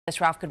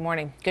Ralph, good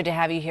morning. Good to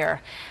have you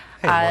here.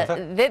 Hey,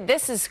 Martha.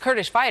 This is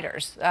Kurdish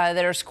fighters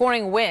that are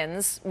scoring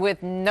wins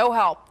with no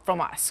help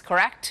from us,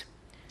 correct?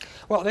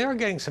 Well, they are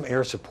getting some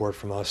air support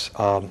from us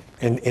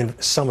in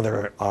some of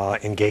their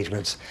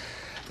engagements,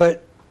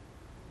 but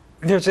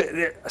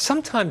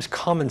sometimes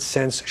common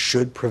sense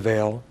should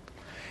prevail,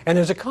 and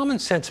there's a common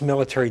sense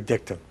military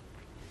dictum: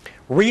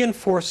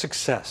 reinforce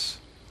success,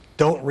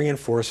 don't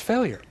reinforce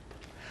failure.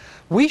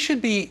 We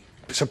should be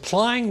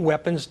supplying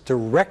weapons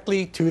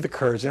directly to the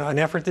Kurds. An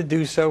effort to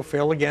do so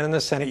failed again in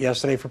the Senate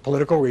yesterday for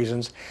political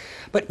reasons.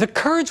 But the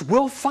Kurds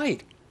will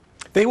fight.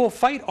 They will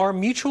fight our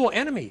mutual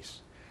enemies.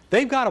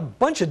 They've got a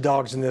bunch of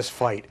dogs in this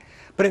fight.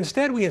 But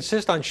instead we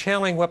insist on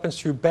channeling weapons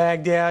through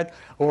Baghdad,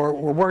 or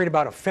we're worried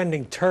about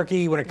offending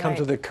Turkey when it comes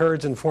to the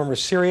Kurds in former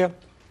Syria.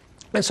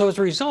 And so as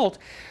a result,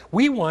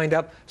 we wind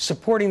up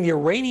supporting the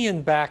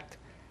Iranian-backed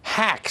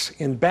hacks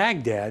in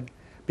Baghdad,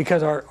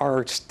 because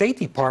our State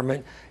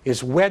Department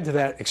is wed to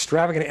that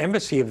extravagant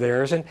embassy of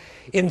theirs. And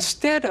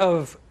instead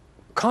of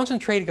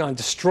concentrating on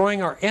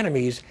destroying our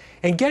enemies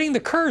and getting the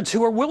Kurds,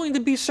 who are willing to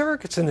be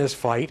surrogates in this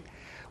fight,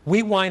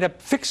 we wind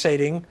up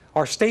fixating,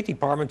 our State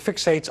Department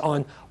fixates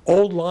on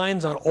old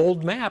lines on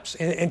old maps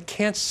and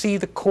can't see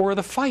the core of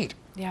the fight.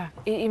 Yeah,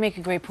 you make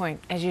a great point,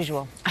 as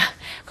usual,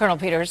 Colonel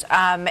Peters,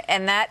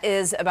 and that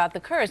is about the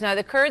Kurds. Now,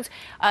 the Kurds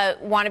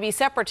want to be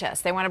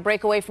separatists. They want to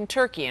break away from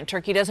Turkey, and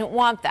Turkey doesn't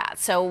want that.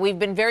 So we've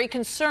been very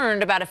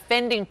concerned about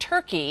offending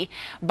Turkey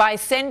by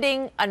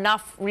sending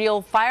enough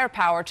real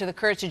firepower to the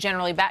Kurds to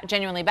genuinely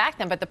back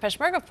them. But the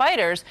Peshmerga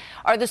fighters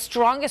are the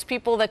strongest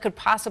people that could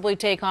possibly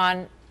take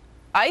on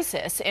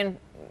ISIS in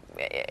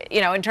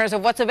terms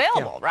of what's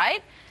available,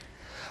 right?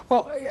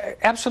 Well,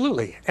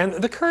 absolutely. And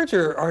the Kurds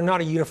are not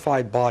a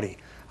unified body.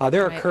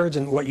 There are Kurds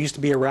in what used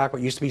to be Iraq,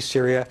 what used to be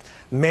Syria,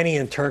 many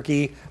in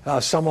Turkey,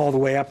 some all the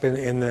way up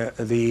in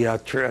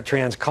the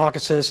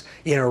Trans-Caucasus,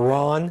 in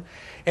Iran.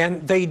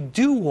 And they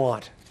do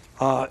want,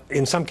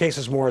 in some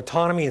cases, more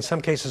autonomy, in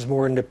some cases,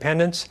 more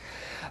independence.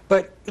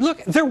 But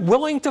look, they're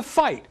willing to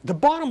fight. The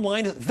bottom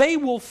line is they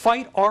will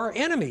fight our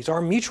enemies,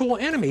 our mutual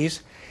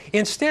enemies.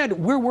 Instead,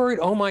 we're worried,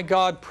 oh my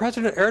God,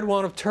 President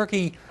Erdogan of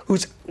Turkey,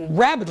 who's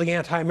rabidly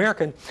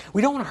anti-American,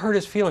 we don't want to hurt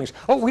his feelings.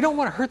 Oh, we don't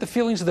want to hurt the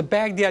feelings of the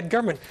Baghdad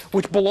government,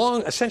 which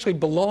essentially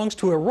belongs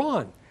to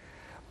Iran.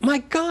 My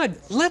God,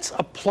 let's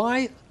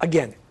apply,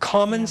 again,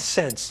 common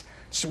sense,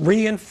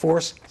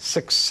 reinforce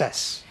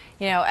success.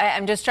 You know,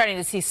 I'm just starting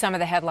to see some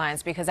of the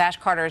headlines because Ash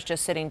Carter is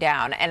just sitting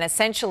down. And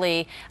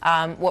essentially,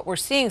 what we're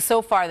seeing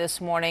so far this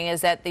morning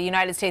is that the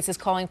United States is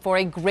calling for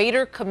a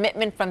greater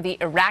commitment from the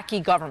Iraqi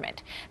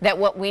government. That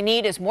what we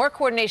need is more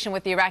coordination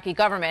with the Iraqi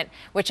government,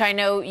 which I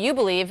know you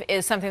believe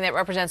is something that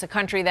represents a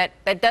country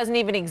that doesn't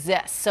even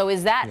exist. So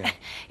is that,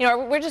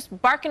 we're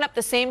just barking up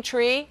the same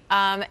tree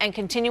and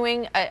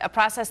continuing a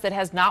process that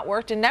has not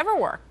worked and never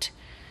worked.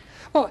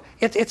 Well,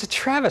 it's a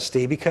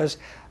travesty because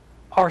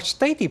our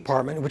State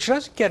Department, which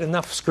doesn't get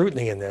enough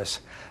scrutiny in this,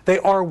 they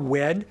are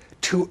wed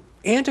to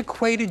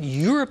antiquated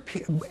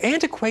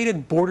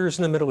borders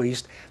in the Middle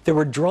East that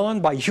were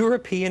drawn by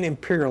European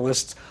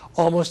imperialists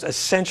almost a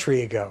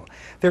century ago.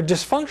 They were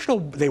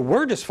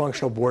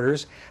dysfunctional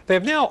borders. They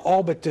have now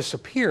all but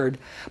disappeared.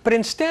 But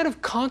instead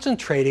of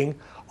concentrating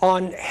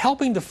on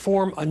helping to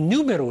form a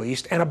new Middle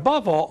East, and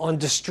above all, on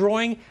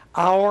destroying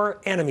our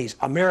enemies,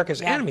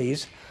 America's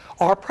enemies,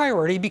 our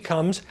priority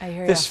becomes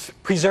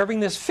preserving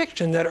this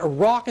fiction that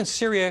Iraq and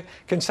Syria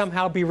can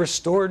somehow be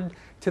restored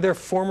to their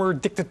former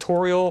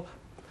dictatorial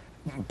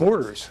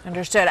borders.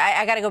 Understood.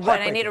 I got to go, but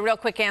I need a real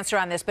quick answer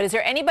on this. But is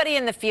there anybody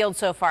in the field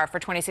so far for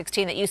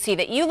 2016 that you see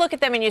that you look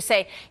at them and you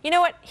say, you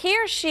know what,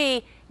 he or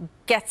she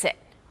gets it?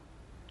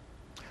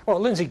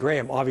 Well, Lindsey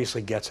Graham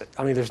obviously gets it.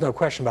 I mean, there's no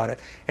question about it.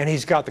 And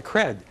he's got the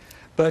cred.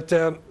 But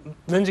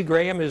Lindsey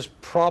Graham is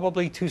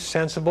probably too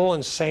sensible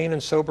and sane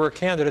and sober a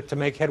candidate to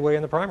make headway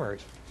in the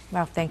primaries.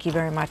 Well, thank you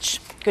very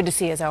much. Good to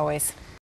see you as always.